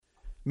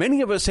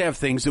Many of us have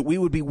things that we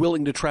would be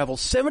willing to travel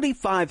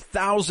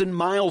 75,000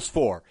 miles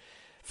for.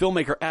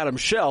 Filmmaker Adam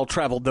Shell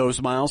traveled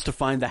those miles to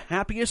find the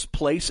happiest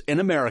place in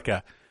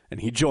America, and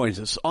he joins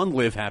us on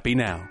Live Happy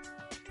Now.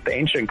 The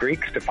ancient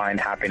Greeks defined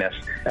happiness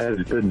as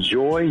the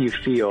joy you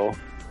feel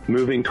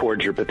moving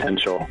towards your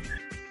potential.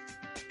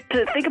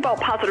 To think about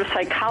positive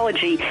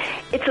psychology,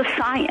 it's a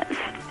science,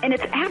 and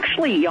it's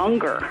actually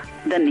younger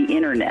than the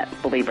internet,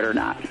 believe it or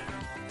not.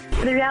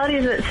 The reality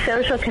is that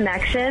social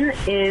connection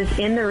is,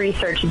 in the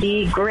research,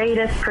 the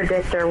greatest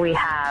predictor we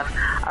have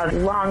of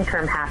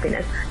long-term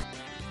happiness.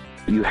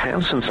 You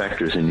have some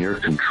factors in your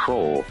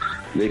control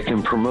that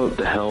can promote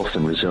the health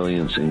and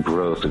resilience and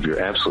growth of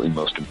your absolutely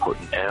most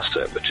important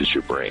asset, which is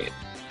your brain.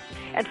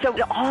 And so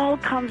it all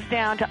comes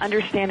down to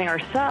understanding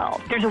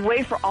ourselves. There's a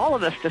way for all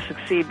of us to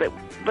succeed,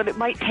 but it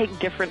might take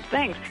different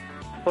things.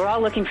 We're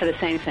all looking for the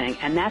same thing,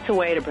 and that's a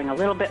way to bring a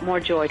little bit more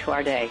joy to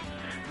our day.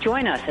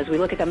 Join us as we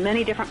look at the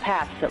many different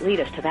paths that lead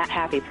us to that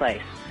happy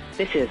place.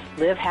 This is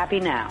Live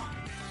Happy Now.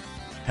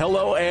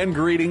 Hello and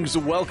greetings.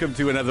 Welcome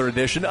to another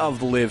edition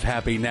of Live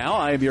Happy Now.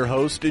 I am your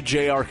host,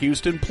 J.R.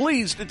 Houston.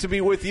 Pleased to be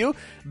with you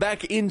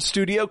back in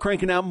studio,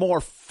 cranking out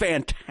more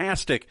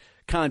fantastic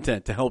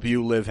content to help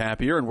you live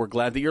happier, and we're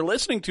glad that you're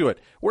listening to it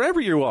wherever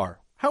you are.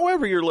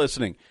 However you're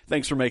listening,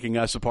 thanks for making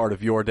us a part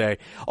of your day.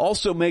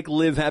 Also make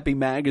Live Happy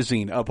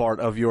Magazine a part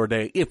of your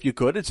day, if you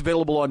could. It's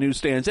available on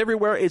newsstands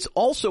everywhere. It's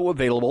also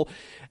available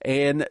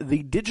in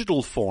the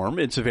digital form.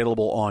 It's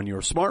available on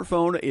your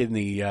smartphone, in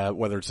the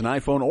whether it's an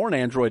iPhone or an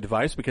Android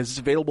device, because it's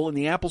available in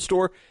the Apple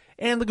Store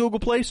and the Google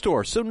Play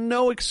Store. So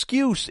no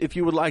excuse if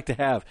you would like to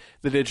have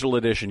the digital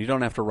edition. You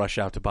don't have to rush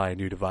out to buy a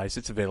new device.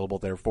 It's available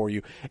there for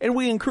you. And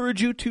we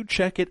encourage you to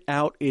check it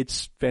out.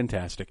 It's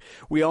fantastic.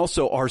 We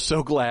also are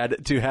so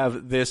glad to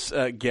have this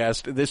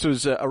guest. This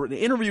was an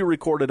interview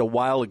recorded a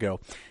while ago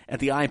at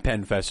the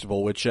iPen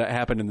Festival, which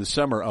happened in the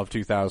summer of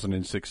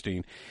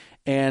 2016.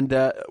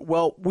 And,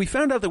 well, we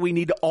found out that we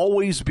need to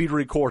always be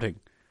recording.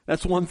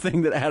 That's one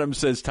thing that Adam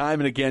says time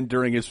and again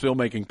during his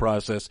filmmaking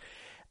process.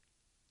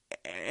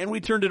 And we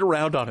turned it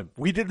around on him.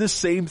 We did the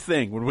same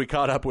thing when we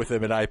caught up with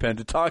him at iPen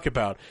to talk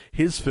about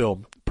his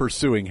film,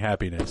 Pursuing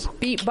Happiness.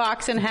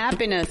 Beatbox and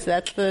Happiness.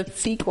 That's the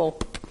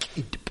sequel.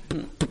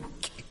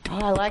 Oh,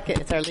 I like it.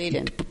 It's our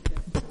lead-in.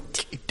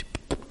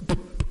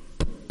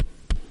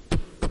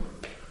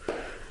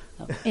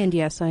 And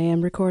yes, I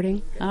am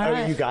recording. All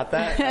right. You got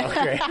that?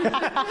 Oh,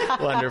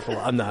 great. Wonderful.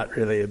 I'm not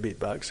really a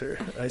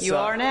beatboxer. You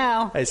are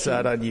now. I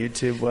saw it on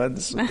YouTube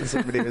once.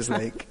 Somebody was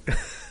like,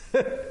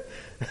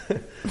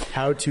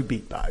 how to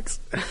beatbox.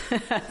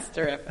 That's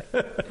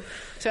terrific.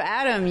 So,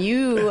 Adam,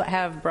 you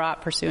have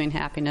brought Pursuing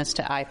Happiness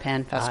to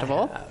iPen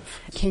Festival. I have.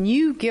 Can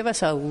you give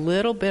us a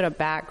little bit of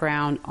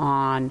background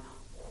on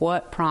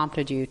what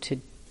prompted you to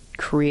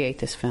create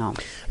this film?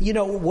 You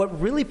know, what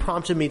really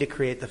prompted me to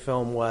create the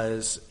film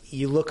was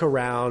you look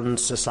around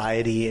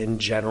society in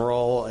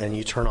general and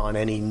you turn on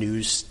any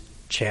news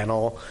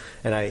channel,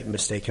 and I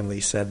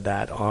mistakenly said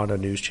that on a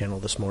news channel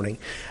this morning.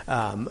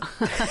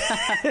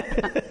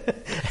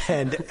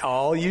 And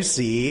all you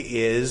see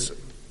is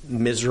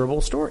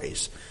miserable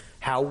stories.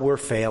 How we're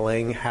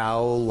failing,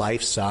 how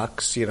life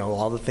sucks, you know,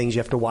 all the things you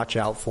have to watch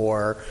out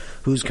for,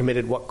 who's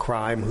committed what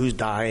crime, who's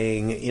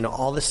dying, you know,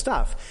 all this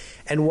stuff.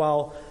 And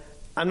while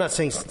I'm not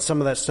saying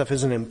some of that stuff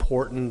isn't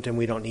important and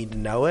we don't need to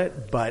know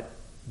it, but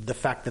the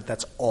fact that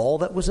that's all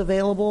that was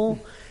available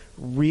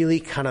really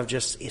kind of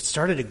just, it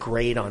started to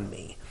grate on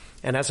me.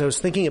 And as I was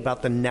thinking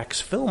about the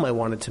next film I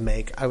wanted to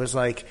make, I was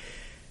like,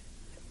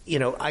 you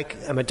know,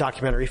 I'm a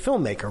documentary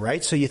filmmaker,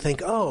 right? So you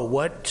think, oh,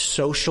 what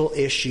social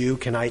issue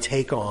can I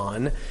take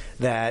on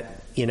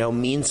that, you know,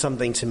 means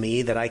something to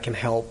me, that I can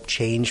help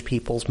change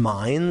people's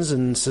minds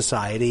and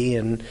society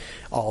and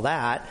all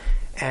that.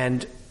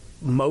 And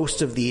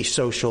most of the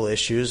social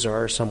issues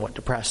are somewhat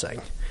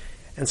depressing.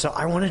 And so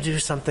I wanted to do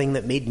something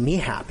that made me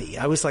happy.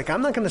 I was like,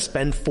 I'm not going to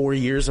spend 4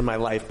 years of my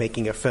life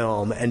making a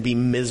film and be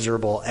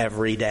miserable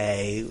every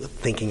day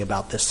thinking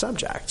about this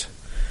subject.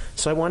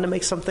 So I wanted to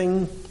make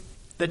something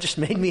that just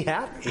made me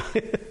happy.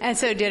 And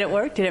so did it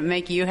work? Did it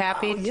make you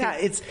happy? Yeah,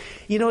 it's,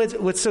 you know,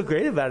 what's so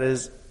great about it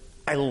is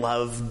I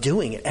love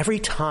doing it. Every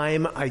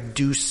time I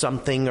do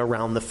something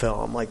around the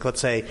film, like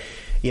let's say,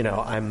 you know,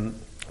 I'm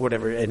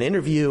an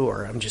interview,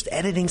 or I'm just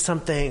editing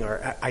something,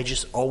 or I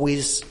just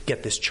always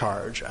get this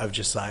charge of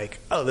just like,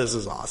 oh, this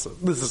is awesome.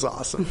 This is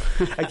awesome.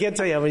 I can't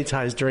tell you how many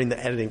times during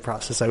the editing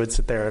process I would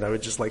sit there and I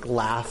would just like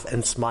laugh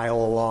and smile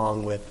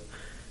along with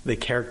the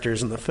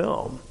characters in the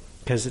film,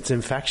 because it's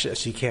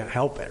infectious. You can't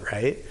help it,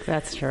 right?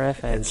 That's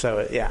terrific. And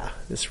so, yeah,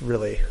 it's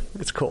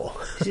cool.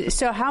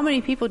 So how many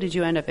people did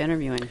you end up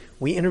interviewing?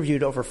 We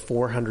interviewed over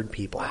 400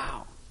 people.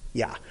 Wow.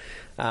 Yeah.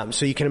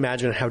 So you can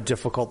imagine how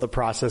difficult the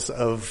process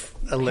of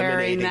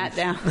eliminating that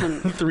down.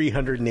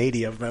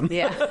 380 of them.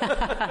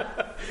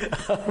 Yeah.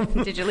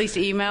 Did you at least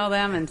email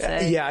them and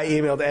say? Yeah, I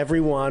emailed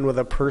everyone with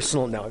a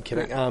personal. No, I'm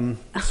kidding.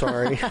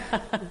 Sorry,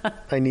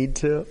 I need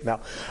to. No.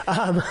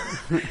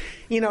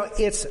 You know,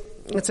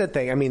 it's that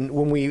thing. I mean,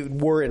 when we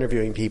were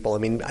interviewing people, I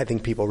mean, I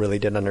think people really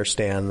did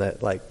understand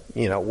that, like,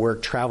 you know, we're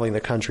traveling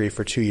the country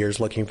for 2 years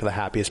looking for the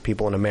happiest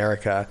people in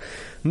America.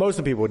 Most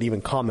of the people would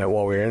even comment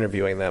while we were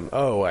interviewing them,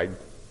 oh, I'm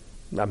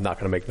not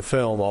going to make the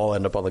film. I'll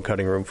end up on the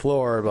cutting room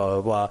floor, blah,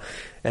 blah, blah.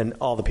 And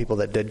all the people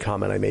that did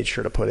comment, I made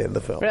sure to put in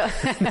the film. Really?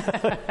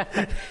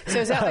 So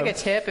is that like a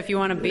tip? If you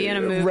want to be in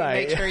a movie,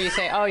 right. Make sure you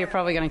say, oh, you're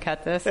probably going to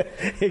cut this?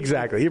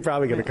 Exactly. You're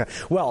probably going to cut.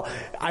 Well,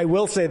 I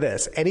will say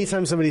this.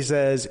 Anytime somebody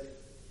says,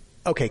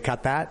 okay,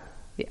 cut that.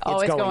 Oh,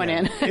 it's going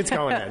in. It's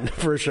going in,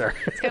 for sure.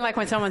 It's kind of like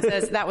when someone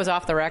says, that was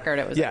off the record.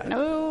 It was like,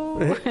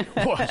 no.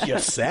 Well, you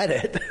said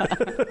it.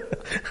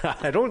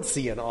 I don't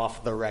see an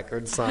off the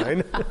record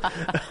sign.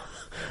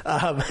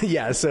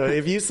 So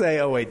if you say,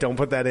 oh, wait, don't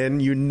put that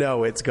in, you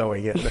know it's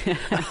going in.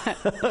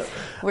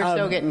 We're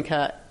still getting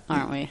cut,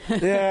 aren't we?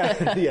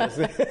 Yeah, yes.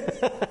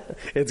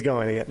 It's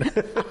going in.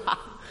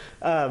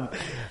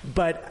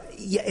 But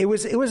yeah, it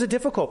was a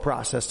difficult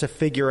process to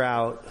figure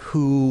out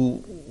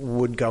who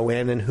would go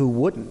in and who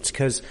wouldn't,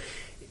 because,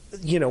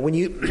 you know, when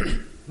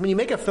you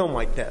make a film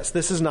like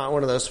this is not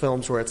one of those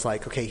films where it's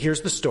like, okay,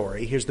 here's the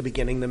story, here's the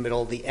beginning, the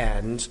middle, the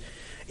end.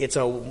 It's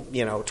a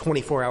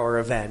 24-hour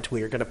event.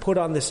 We are going to put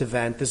on this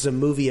event. This is a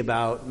movie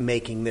about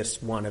making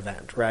this one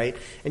event, right?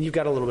 And you've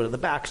got a little bit of the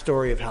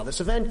backstory of how this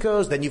event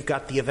goes. Then you've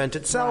got the event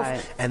itself,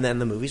 right. And then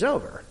the movie's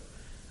over.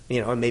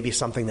 You know, and maybe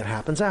something that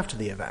happens after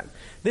the event.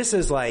 This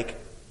is like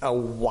a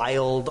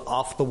wild,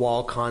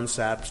 off-the-wall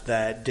concept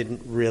that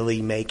didn't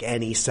really make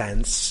any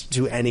sense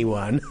to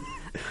anyone.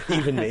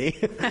 Even me.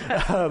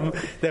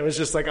 That was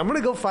just like, I'm going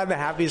to go find the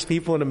happiest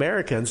people in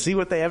America and see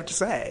what they have to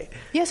say.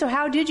 Yeah, so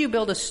how did you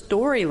build a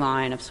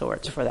storyline of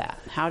sorts for that?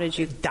 How did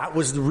you... That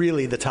was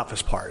really the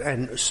toughest part.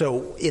 And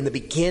so in the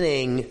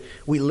beginning,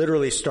 we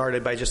literally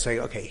started by just saying,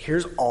 okay,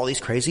 here's all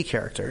these crazy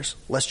characters.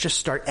 Let's just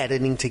start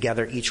editing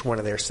together each one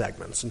of their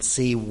segments and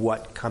see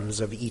what comes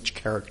of each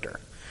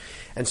character.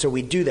 And so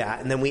we do that,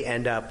 and then we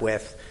end up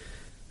with...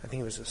 I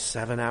think it was a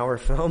 7-hour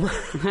film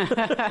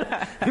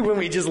when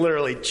we just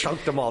literally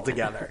chunked them all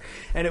together.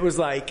 And it was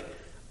like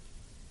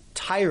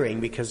tiring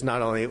because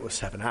not only it was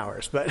 7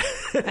 hours, but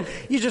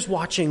you're just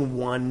watching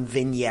one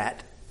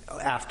vignette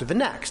after the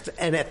next.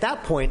 And at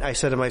that point, I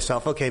said to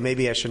myself, okay,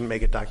 maybe I shouldn't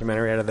make a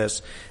documentary out of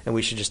this, and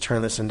we should just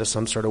turn this into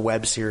some sort of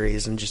web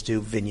series and just do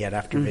vignette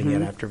after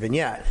vignette after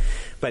vignette.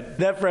 But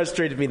that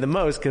frustrated me the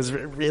most because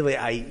really,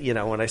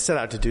 when I set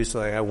out to do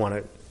something, I want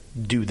to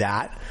do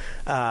that.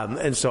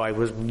 And so I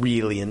was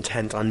really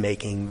intent on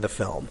making the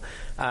film.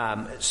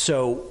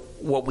 So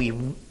what we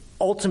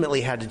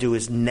ultimately had to do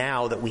is,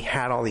 now that we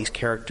had all these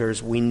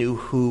characters, we knew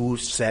who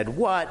said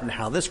what and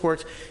how this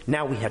works.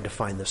 Now we had to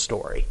find the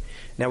story.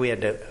 Now we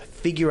had to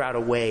figure out a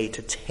way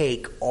to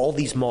take all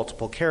these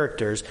multiple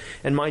characters,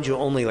 and mind you,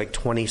 only like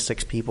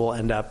 26 people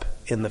end up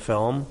in the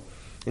film,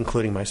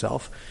 including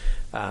myself.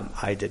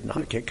 I did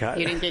not get cut.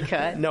 You didn't get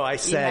cut? No, I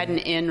said, you had an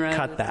inroad.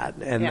 Cut that,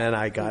 and then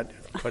I got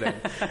put in.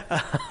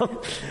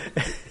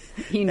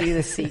 You knew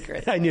the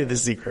secret. I knew the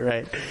secret,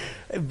 right?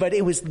 But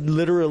it was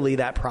literally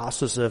that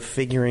process of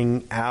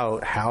figuring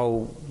out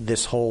how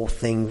this whole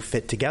thing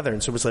fit together.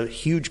 And so it was a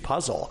huge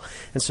puzzle.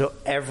 And so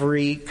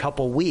every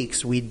couple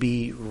weeks we'd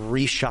be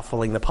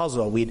reshuffling the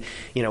puzzle. We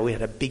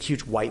had a big,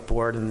 huge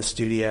whiteboard in the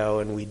studio,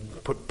 and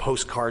we'd put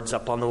postcards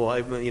up on the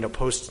wall,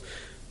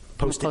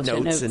 Post-it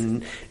notes,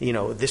 and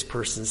this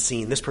person's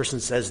scene, this person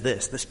says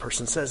this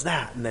person says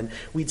that, and then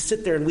we'd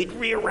sit there and we'd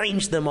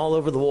rearrange them all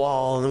over the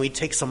wall, and then we'd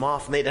take some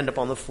off and they'd end up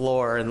on the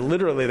floor, and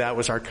literally that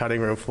was our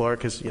cutting room floor,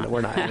 because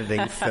we're not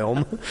editing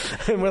film,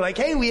 and we're like,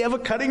 hey, we have a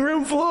cutting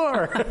room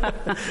floor.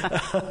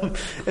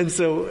 And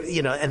so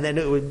and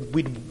then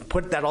we'd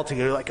put that all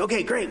together, like,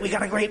 okay, great, we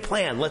got a great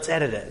plan, let's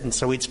edit it. And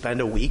so we'd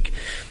spend a week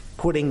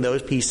putting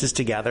those pieces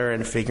together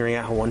and figuring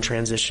out how one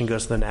transition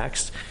goes to the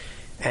next.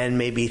 And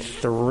maybe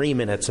 3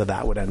 minutes of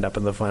that would end up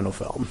in the final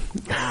film.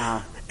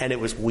 And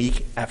it was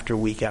week after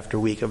week after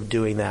week of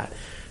doing that,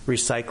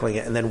 recycling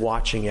it, and then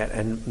watching it,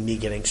 and me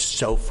getting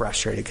so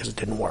frustrated because it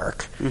didn't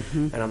work.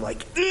 And I'm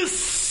like, this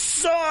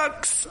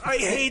sucks! I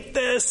hate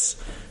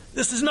this!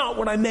 This is not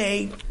what I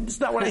made. It's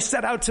not what I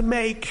set out to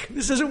make.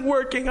 This isn't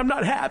working. I'm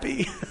not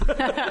happy.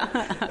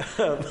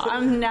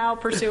 I'm now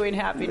pursuing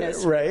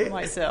happiness for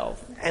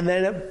myself. And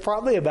then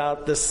probably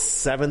about the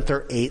 7th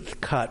or 8th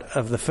cut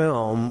of the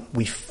film,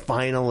 we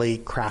finally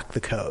cracked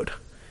the code.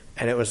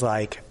 And it was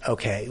like,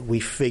 okay, we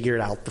figured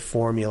out the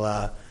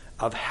formula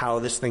of how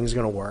this thing's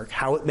going to work,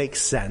 how it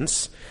makes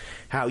sense,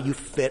 how you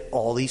fit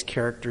all these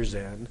characters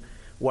in,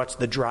 what's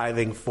the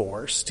driving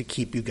force to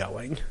keep you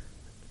going.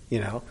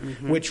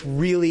 Which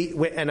really,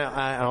 and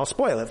I'll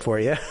spoil it for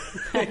you,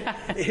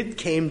 it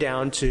came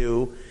down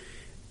to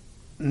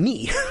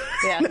me.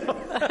 Yeah.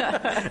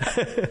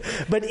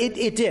 But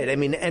it did. I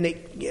mean, and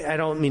I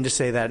don't mean to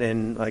say that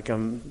in like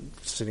I'm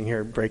sitting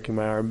here breaking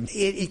my arm.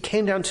 It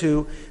came down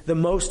to the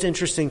most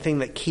interesting thing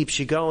that keeps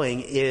you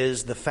going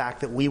is the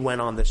fact that we went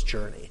on this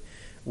journey.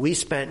 We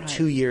spent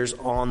 2 years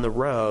on the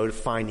road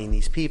finding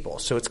these people.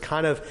 So it's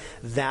kind of,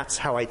 that's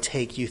how I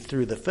take you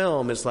through the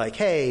film, is like,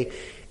 hey,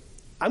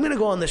 I'm going to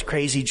go on this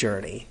crazy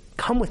journey.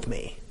 come with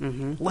me.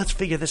 Let's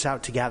figure this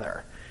out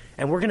together.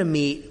 And we're going to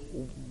meet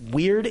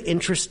weird,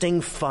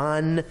 interesting,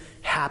 fun,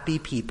 happy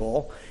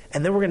people.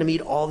 And then we're going to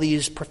meet all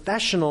these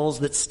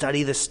professionals that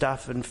study this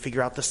stuff and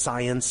figure out the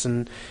science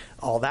and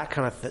all that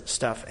kind of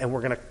stuff. And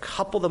we're going to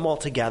couple them all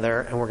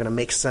together, and we're going to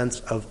make sense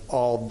of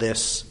all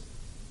this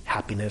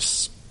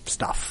happiness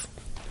stuff.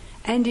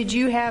 And did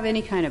you have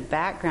any kind of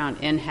background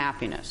in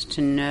happiness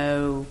to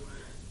know,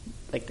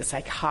 like, the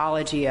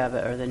psychology of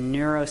it or the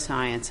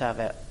neuroscience of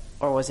it?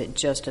 Or was it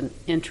just an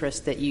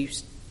interest that you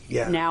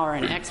now are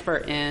an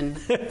expert in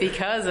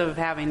because of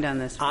having done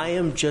this? I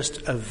am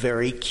just a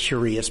very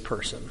curious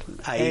person.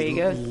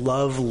 I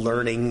love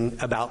learning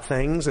about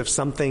things. If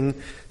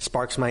something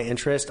sparks my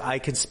interest, I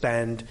could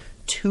spend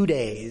 2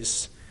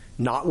 days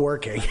not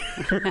working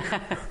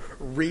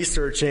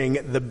researching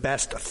the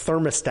best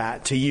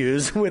thermostat to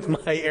use with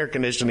my air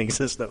conditioning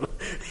system.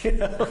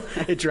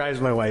 It drives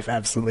my wife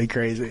absolutely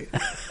crazy.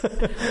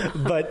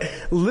 But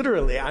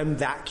literally, I'm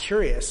that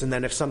curious. And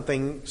then if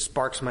something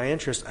sparks my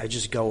interest, I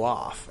just go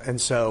off. And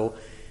so,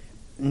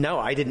 no,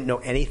 I didn't know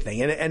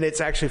anything. And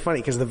it's actually funny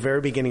because the very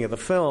beginning of the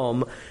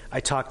film, I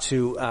talked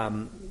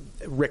to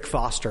Rick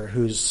Foster,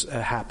 who's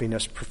a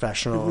happiness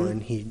professional,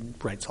 and he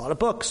writes a lot of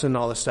books and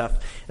all this stuff.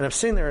 And I'm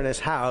sitting there in his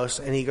house,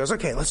 and he goes,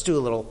 "Okay, let's do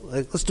a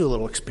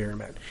little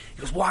experiment."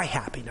 He goes, "Why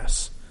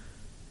happiness?"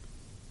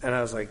 And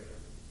I was like,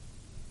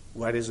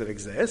 "Why does it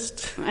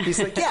exist?" He's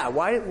like, "Yeah,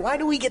 why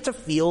do we get to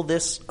feel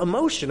this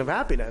emotion of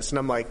happiness?" And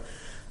I'm like,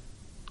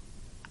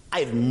 I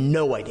have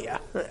no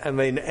idea. I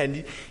mean,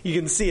 and you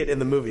can see it in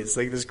the movie. It's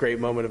like this great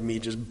moment of me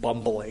just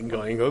bumbling,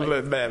 going,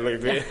 "Oh, man, look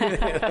at me."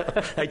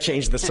 I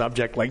changed the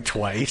subject like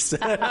twice.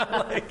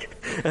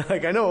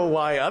 like I know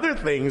why other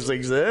things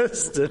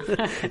exist,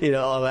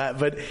 all that.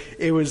 But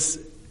it was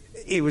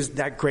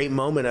that great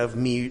moment of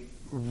me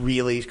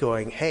really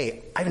going,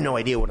 "Hey, I have no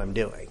idea what I'm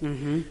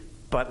doing,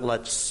 but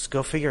let's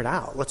go figure it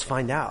out. Let's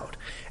find out."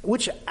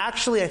 Which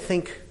actually, I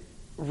think,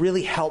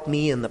 really helped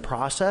me in the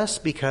process,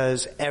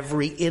 because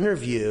every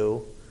interview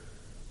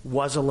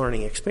was a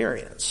learning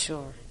experience.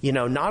 Sure.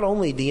 Not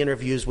only the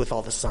interviews with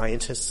all the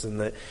scientists and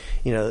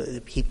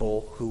the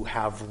people who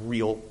have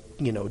real,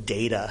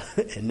 data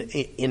and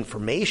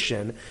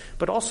information,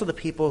 but also the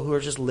people who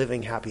are just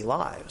living happy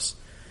lives.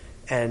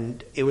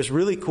 And it was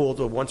really cool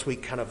to, once we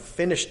kind of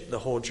finished the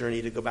whole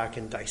journey, to go back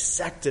and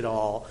dissect it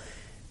all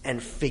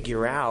and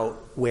figure out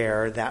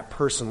where that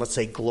person, let's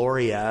say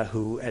Gloria,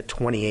 who at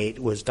 28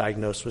 was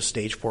diagnosed with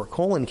stage 4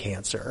 colon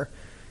cancer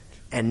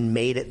and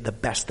made it the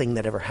best thing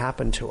that ever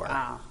happened to her.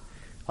 Wow.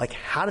 Like,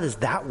 how does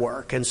that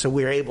work? And so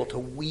we were able to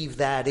weave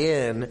that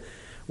in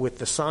with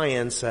the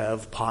science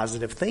of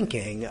positive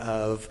thinking,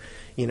 of,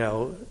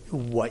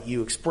 what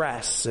you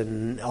express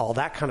and all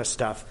that kind of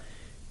stuff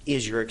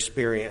is your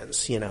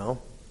experience,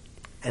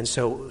 And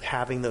so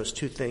having those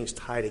two things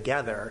tie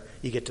together,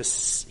 you get to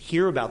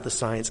hear about the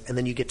science, and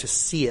then you get to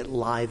see it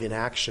live in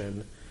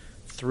action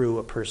through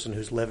a person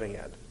who's living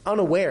it.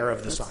 Unaware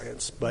of the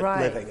science, but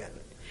living it.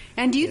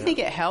 And do you think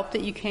it helped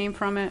that you came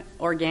from it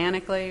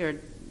organically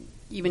or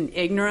even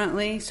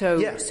ignorantly, so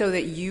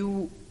that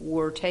you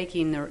were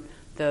taking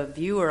the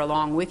viewer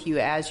along with you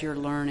as you're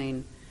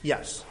learning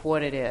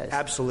what it is?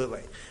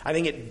 Absolutely. I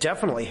think it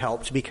definitely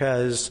helped,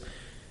 because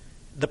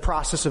the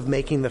process of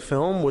making the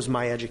film was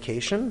my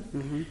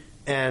education,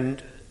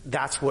 and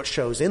that's what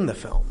shows in the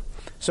film.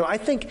 So I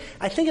think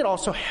it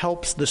also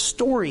helps the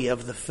story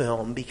of the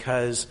film,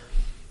 because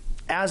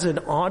as an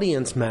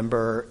audience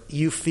member,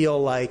 you feel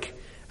like,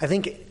 I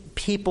think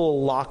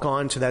people lock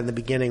on to that in the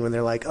beginning when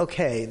they're like,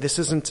 okay, this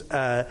isn't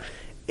an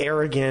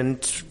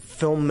arrogant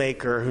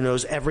filmmaker who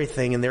knows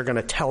everything and they're going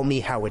to tell me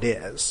how it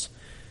is.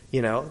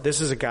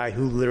 This is a guy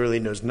who literally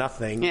knows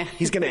nothing. Yeah.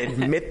 He's going to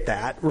admit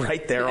that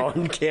right there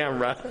on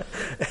camera.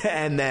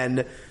 And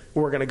then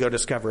we're going to go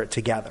discover it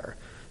together.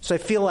 So I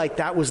feel like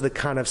that was the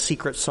kind of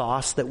secret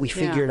sauce that we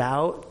figured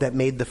out that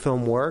made the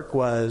film work,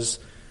 was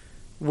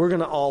we're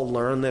going to all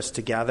learn this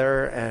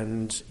together.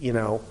 And,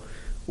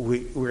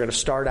 we're going to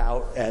start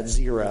out at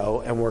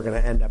 0 and we're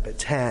going to end up at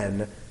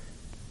 10.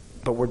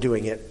 But we're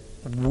doing it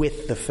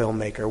with the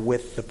filmmaker,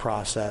 with the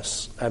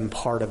process, and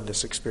part of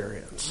this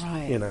experience.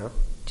 Right.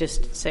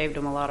 Just saved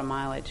them a lot of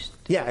mileage.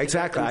 Yeah,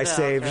 exactly. I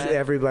saved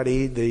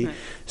everybody the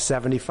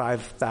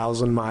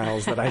 75,000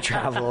 miles that I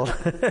traveled,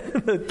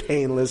 the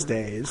painless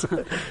days.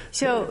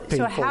 So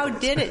how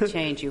did it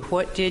change you?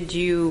 What did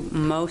you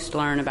most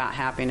learn about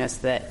happiness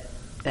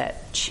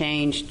that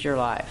changed your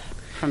life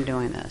from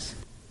doing this?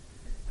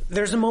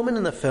 There's a moment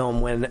in the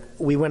film when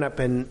we went up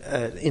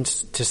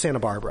to Santa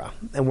Barbara,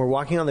 and we're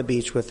walking on the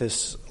beach with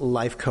this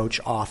life coach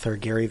author,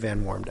 Gary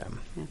Van Wormdam,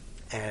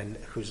 and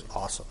who's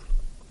awesome.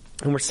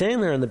 And we're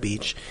standing there on the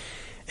beach,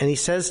 and he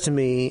says to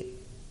me,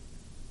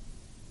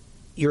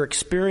 I'm going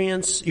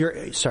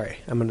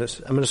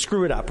to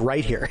screw it up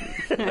right here.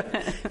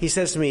 He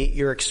says to me,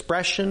 your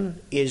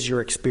expression is your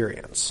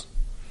experience.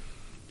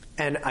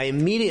 And I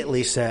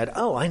immediately said,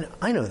 oh,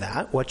 I know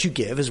that. What you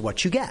give is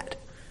what you get.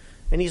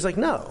 And he's like,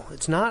 no,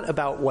 it's not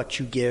about what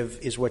you give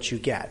is what you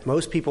get.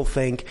 Most people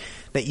think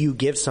that you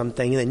give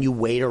something and then you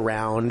wait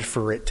around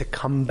for it to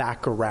come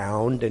back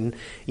around and,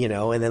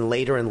 and then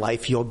later in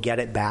life you'll get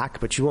it back,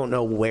 but you won't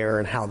know where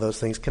and how those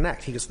things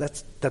connect. He goes,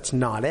 that's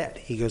not it.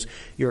 He goes,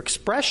 your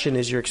expression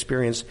is your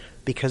experience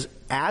because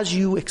as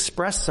you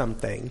express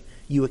something,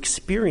 you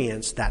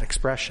experience that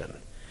expression.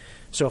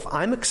 So if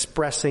I'm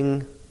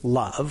expressing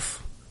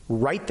love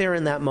right there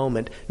in that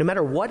moment, no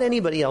matter what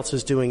anybody else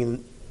is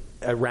doing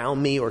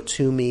around me or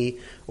to me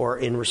or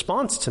in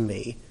response to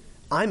me,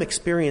 I'm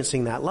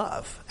experiencing that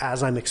love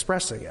as I'm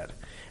expressing it.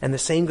 And the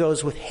same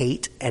goes with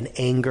hate and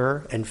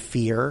anger and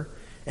fear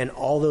and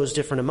all those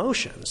different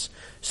emotions.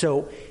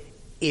 So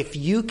if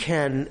you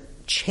can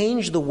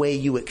change the way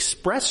you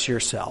express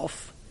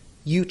yourself,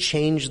 you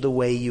change the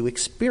way you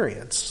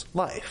experience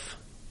life.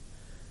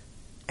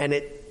 And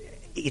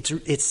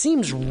it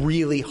seems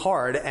really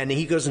hard, and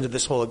he goes into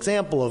this whole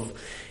example of,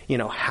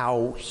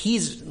 how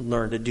he's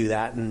learned to do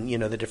that and,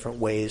 the different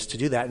ways to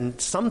do that. And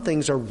some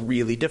things are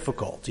really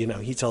difficult.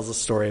 He tells a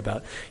story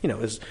about,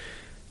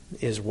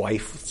 his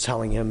wife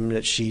telling him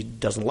that she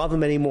doesn't love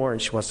him anymore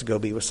and she wants to go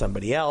be with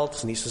somebody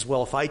else. And he says,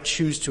 well, if I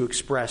choose to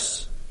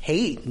express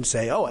hate and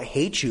say, oh, I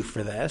hate you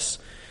for this,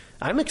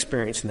 I'm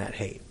experiencing that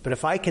hate. But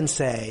if I can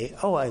say,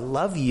 oh, I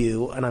love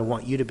you and I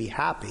want you to be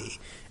happy,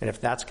 and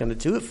if that's going to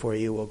do it for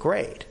you, well,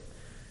 great.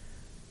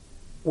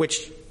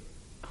 Which,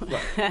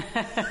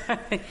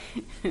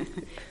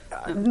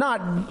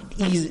 not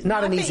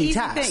an easy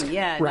task, thing.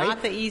 Yeah, right?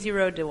 Not the easy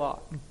road to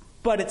walk.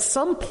 But at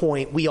some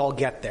point, we all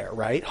get there,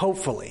 right?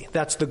 Hopefully.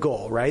 That's the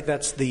goal, right?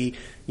 That's the,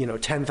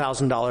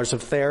 $10,000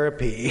 of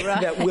therapy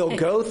that we'll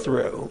go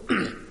through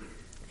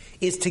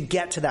is to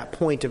get to that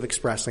point of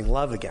expressing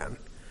love again,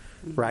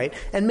 right?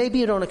 And maybe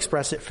you don't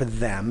express it for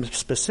them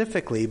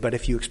specifically, but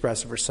if you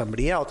express it for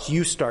somebody else,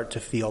 you start to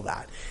feel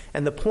that.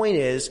 And the point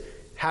is,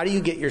 how do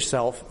you get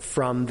yourself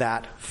from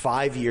that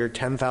 5-year,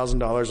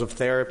 $10,000 of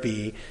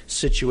therapy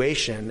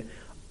situation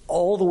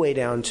all the way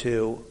down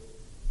to,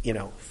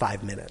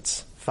 5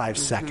 minutes, 5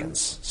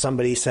 seconds?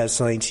 Somebody says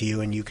something to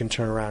you and you can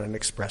turn around and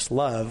express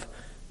love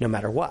no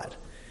matter what.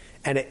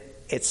 And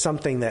it's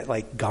something that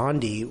like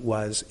Gandhi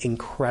was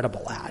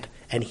incredible at.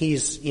 And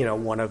he's,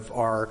 one of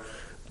our,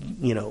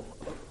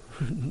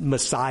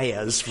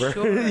 messiahs for,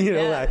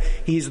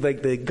 he's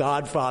like the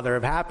godfather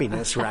of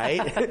happiness,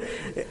 right?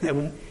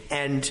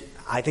 and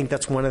I think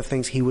that's one of the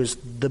things he was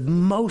the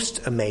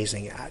most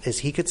amazing at, is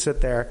he could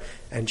sit there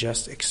and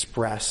just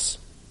express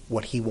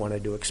what he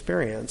wanted to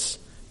experience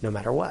no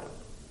matter what.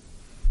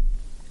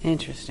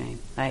 Interesting.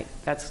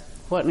 That's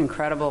what an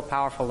incredible,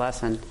 powerful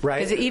lesson. Right.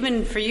 Because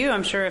even for you,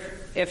 I'm sure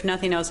if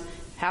nothing else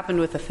happened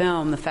with the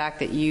film, the fact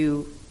that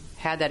you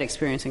had that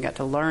experience and got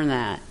to learn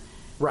that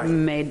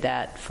made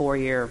that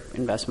 4-year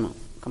investment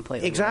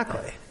completely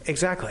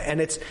exactly.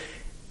 And it's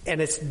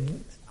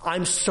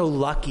I'm so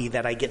lucky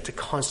that I get to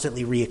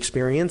constantly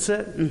re-experience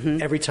it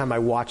every time I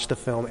watch the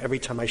film, every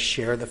time I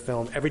share the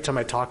film, every time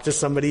I talk to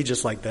somebody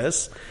just like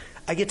this.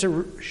 I get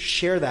to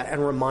share that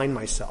and remind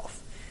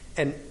myself.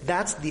 And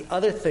that's the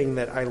other thing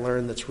that I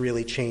learned that's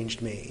really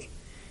changed me,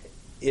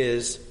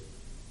 is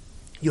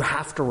you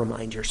have to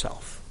remind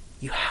yourself.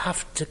 You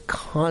have to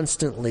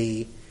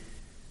constantly.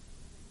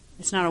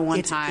 It's not a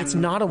one-time. It's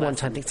not a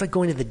one-time thing. It's like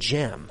going to the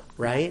gym,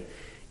 right?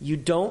 You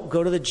don't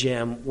go to the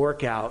gym,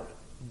 work out,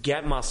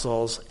 get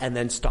muscles, and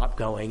then stop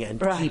going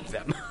and keep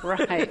them.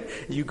 Right.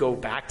 You go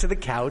back to the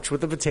couch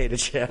with the potato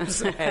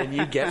chips and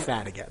you get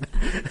fat again.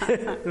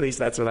 At least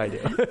that's what I do.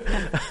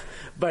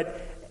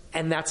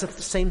 And that's the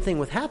same thing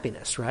with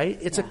happiness, right?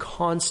 It's a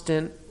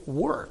constant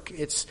work.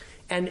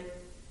 And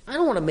I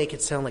don't want to make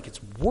it sound like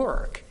it's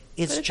work.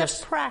 It's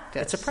just a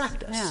practice. It's a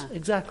practice. Yeah.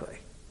 Exactly.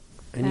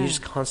 And you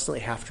just constantly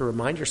have to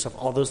remind yourself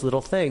all those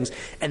little things.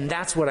 And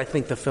that's what I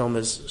think the film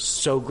is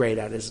so great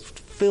at, is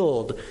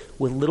filled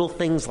with little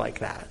things like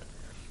that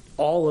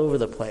all over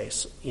the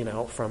place,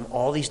 from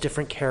all these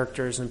different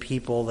characters and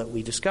people that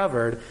we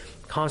discovered,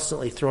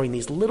 constantly throwing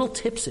these little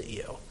tips at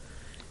you.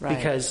 Right.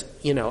 Because,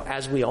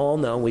 as we all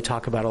know, we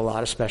talk about a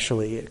lot,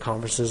 especially at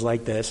conferences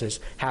like this, is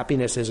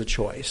happiness is a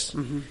choice.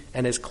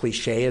 And as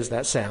cliche as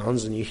that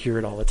sounds, and you hear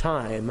it all the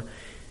time,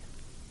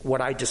 what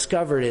I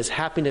discovered is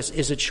happiness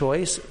is a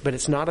choice, but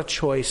it's not a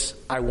choice,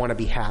 I want to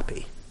be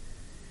happy.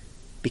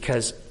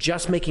 Because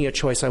just making a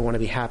choice, I want to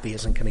be happy,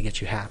 isn't going to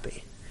get you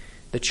happy.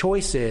 The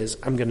choice is,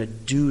 I'm going to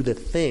do the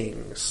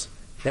things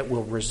that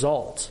will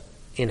result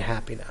in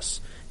happiness.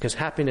 Because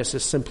happiness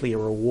is simply a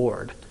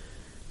reward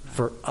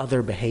for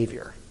other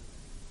behavior.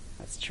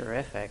 That's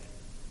terrific.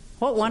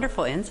 What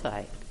wonderful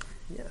insight.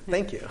 Yeah,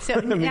 thank you. So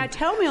now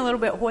tell me a little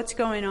bit what's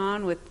going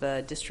on with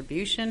the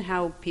distribution,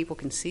 how people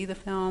can see the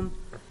film.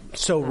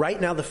 So right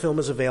now the film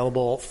is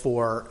available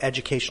for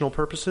educational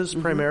purposes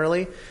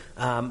primarily.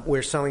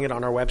 We're selling it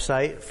on our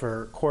website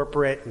for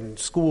corporate and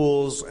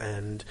schools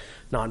and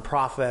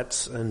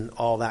nonprofits and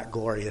all that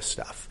glorious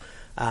stuff.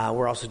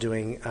 We're also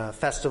doing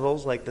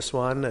festivals like this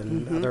one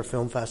and other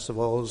film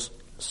festivals,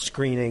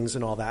 screenings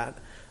and all that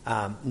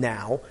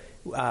now.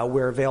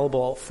 We're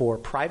available for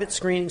private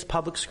screenings,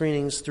 public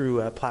screenings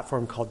through a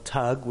platform called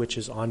Tug, which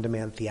is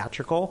on-demand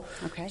theatrical.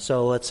 Okay.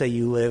 So let's say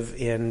you live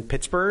in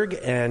Pittsburgh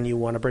and you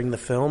want to bring the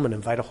film and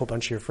invite a whole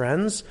bunch of your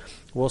friends.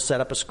 We'll set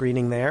up a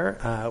screening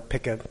there,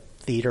 pick a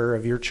theater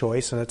of your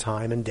choice and a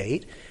time and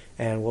date,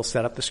 and we'll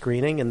set up the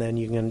screening, and then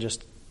you can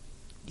just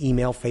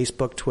email,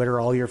 Facebook, Twitter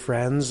all your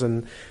friends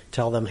and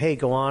tell them, hey,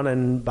 go on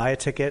and buy a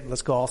ticket.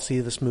 Let's go all see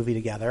this movie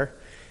together.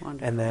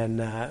 Wonderful. And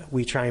then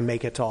we try and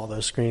make it to all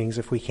those screenings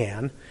if we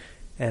can.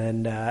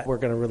 And we're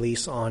going to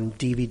release on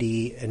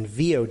DVD and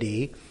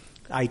VOD,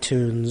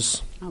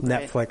 iTunes,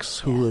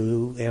 Netflix,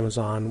 Hulu,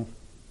 Amazon,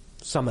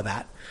 some of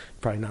that.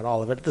 Probably not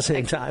all of it at the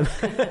same time.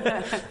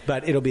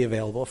 But it'll be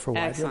available for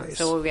wide release.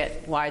 So we'll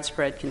get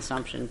widespread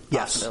consumption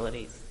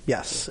possibilities.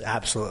 Yes,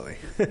 absolutely.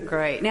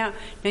 Great. Now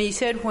you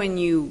said when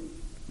you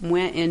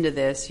went into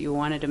this, you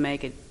wanted to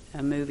make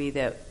a movie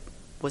that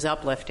was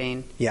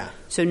uplifting. Yeah.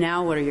 So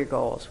now what are your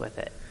goals with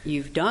it?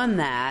 You've done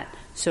that,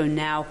 so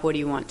now what do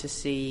you want to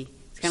see?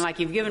 It's kind of like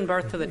you've given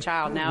birth to the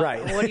child. Now,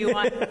 what do you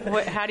want?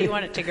 How do you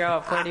want it to grow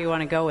up? Where do you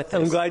want to go with this?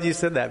 I'm glad you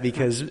said that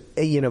because,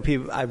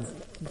 people, I've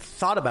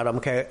thought about them.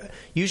 Okay,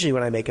 usually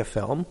when I make a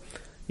film,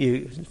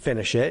 you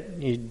finish it,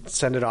 you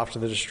send it off to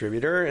the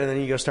distributor, and then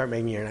you go start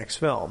making your next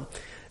film.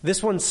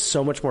 This one's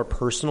so much more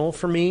personal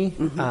for me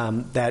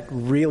that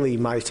really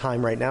my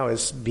time right now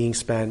is being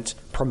spent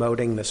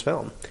promoting this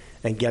film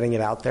and getting it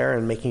out there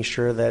and making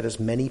sure that as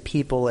many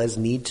people as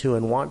need to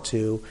and want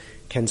to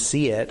can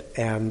see it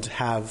and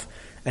have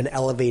an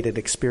elevated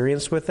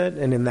experience with it.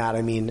 And in that,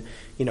 I mean,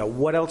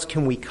 what else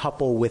can we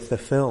couple with the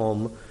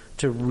film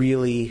to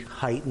really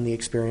heighten the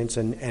experience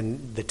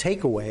and the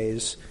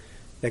takeaways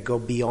that go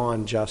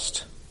beyond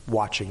just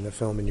watching the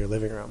film in your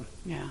living room?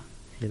 Yeah.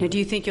 Now, do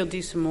you think you'll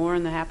do some more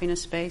in the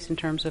happiness space in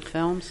terms of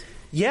films?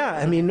 Yeah,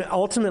 I mean,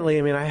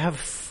 ultimately, I have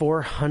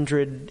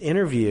 400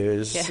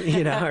 interviews,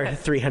 or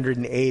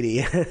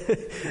 380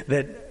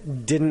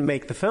 that didn't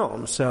make the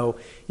film. So,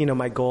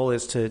 my goal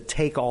is to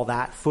take all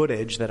that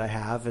footage that I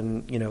have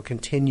and,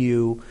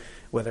 continue,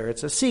 whether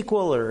it's a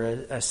sequel or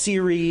a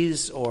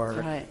series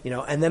or,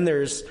 and then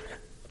there's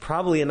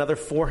probably another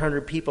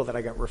 400 people that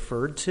I got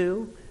referred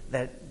to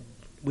that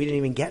we didn't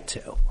even get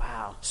to.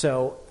 Wow.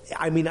 So,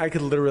 I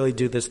could literally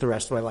do this the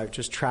rest of my life,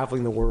 just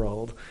traveling the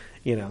world,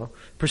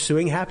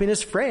 pursuing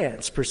happiness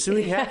France,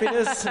 pursuing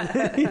happiness,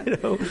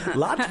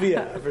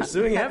 Latvia,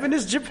 pursuing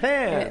happiness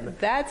Japan.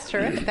 That's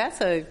terrific.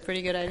 That's a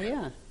pretty good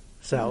idea.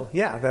 So,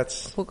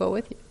 we'll go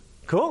with you.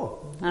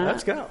 Cool.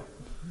 Let's go.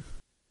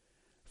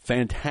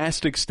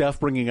 Fantastic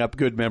stuff, bringing up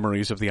good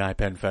memories of the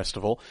iPen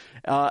Festival.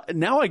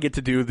 Now I get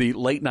to do the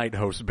late night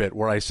host bit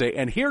where I say,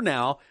 and here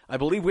now, I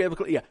believe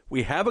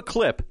we have a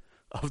clip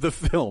of the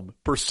film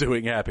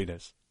Pursuing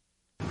Happiness.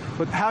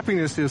 But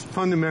happiness is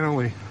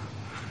fundamentally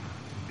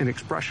an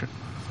expression.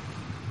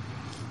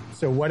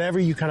 So whatever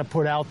you kind of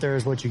put out there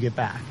is what you get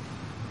back.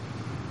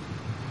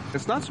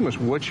 It's not so much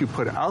what you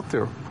put out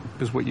there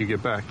is what you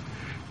get back.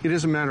 It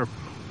is a matter of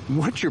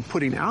what you're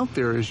putting out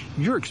there is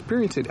your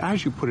experience it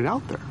as you put it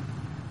out there.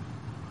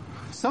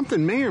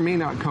 Something may or may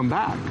not come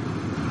back,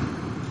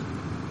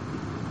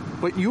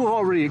 but you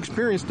already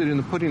experienced it in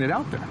the putting it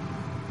out there.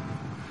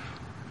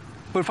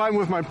 But if I'm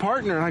with my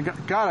partner and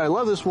I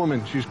love this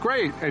woman, she's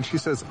great, and she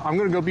says, I'm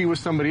going to go be with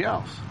somebody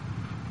else.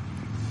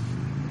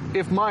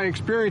 If my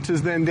experience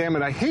is then, damn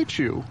it, I hate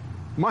you,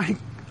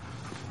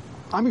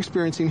 I'm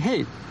experiencing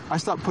hate. I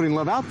stop putting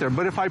love out there.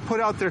 But if I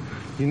put out there,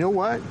 you know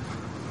what?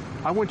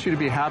 I want you to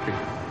be happy.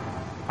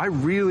 I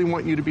really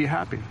want you to be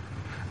happy.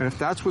 And if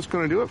that's what's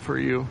going to do it for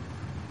you,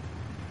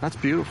 that's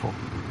beautiful.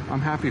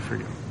 I'm happy for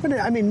you. But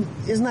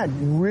isn't that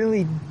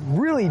really,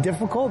 really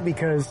difficult?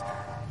 Because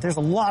there's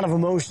a lot of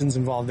emotions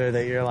involved there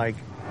that you're like...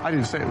 I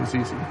didn't say it was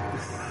easy.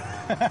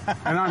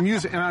 and I'm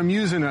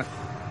using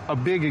a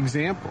big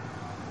example.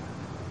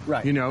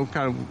 Right. Kind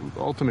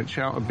of a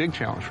big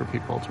challenge for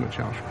people, ultimate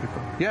challenge for people.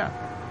 Yeah.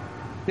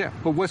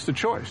 But what's the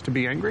choice? To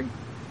be angry?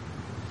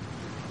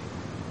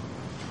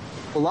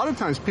 A lot of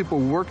times people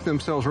work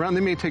themselves around.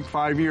 They may take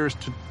 5 years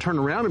to turn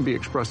around and be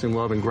expressing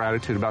love and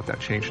gratitude about that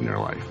change in their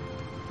life.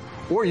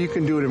 Or you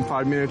can do it in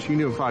 5 minutes, you can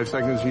do it in 5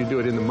 seconds, you do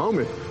it in the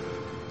moment.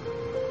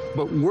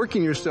 But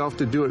working yourself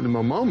to do it in the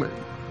moment,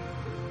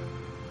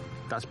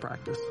 that's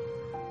practice.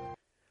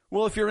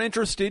 Well, if you're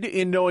interested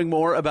in knowing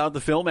more about the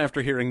film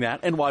after hearing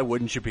that, and why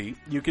wouldn't you be,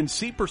 you can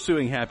see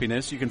Pursuing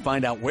Happiness. You can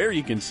find out where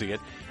you can see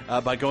it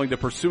by going to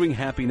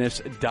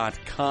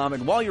pursuinghappiness.com.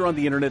 And while you're on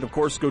the internet, of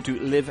course, go to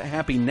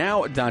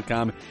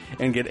livehappynow.com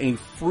and get a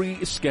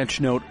free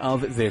sketch note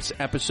of this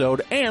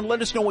episode. And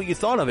let us know what you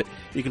thought of it.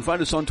 You can find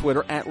us on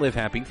Twitter at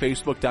livehappy,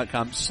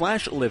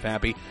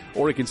 facebook.com/livehappy,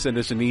 or you can send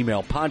us an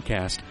email,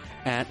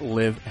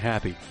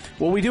 podcast@livehappy.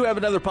 Well, we do have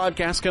another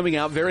podcast coming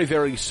out very,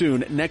 very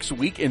soon. Next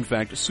week, in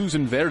fact,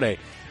 Susan Verde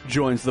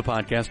joins the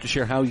podcast to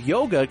share how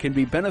yoga can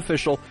be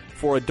beneficial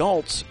for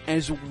adults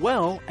as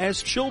well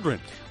as children.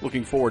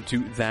 Looking forward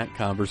to that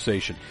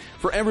conversation.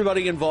 For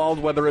everybody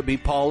involved, whether it be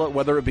Paula,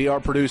 whether it be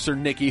our producer,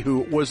 Nikki,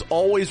 who was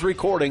always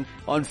recording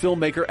on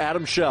filmmaker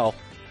Adam Schell,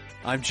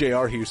 I'm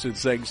J.R. Houston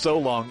saying so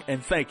long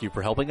and thank you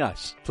for helping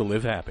us to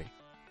live happy.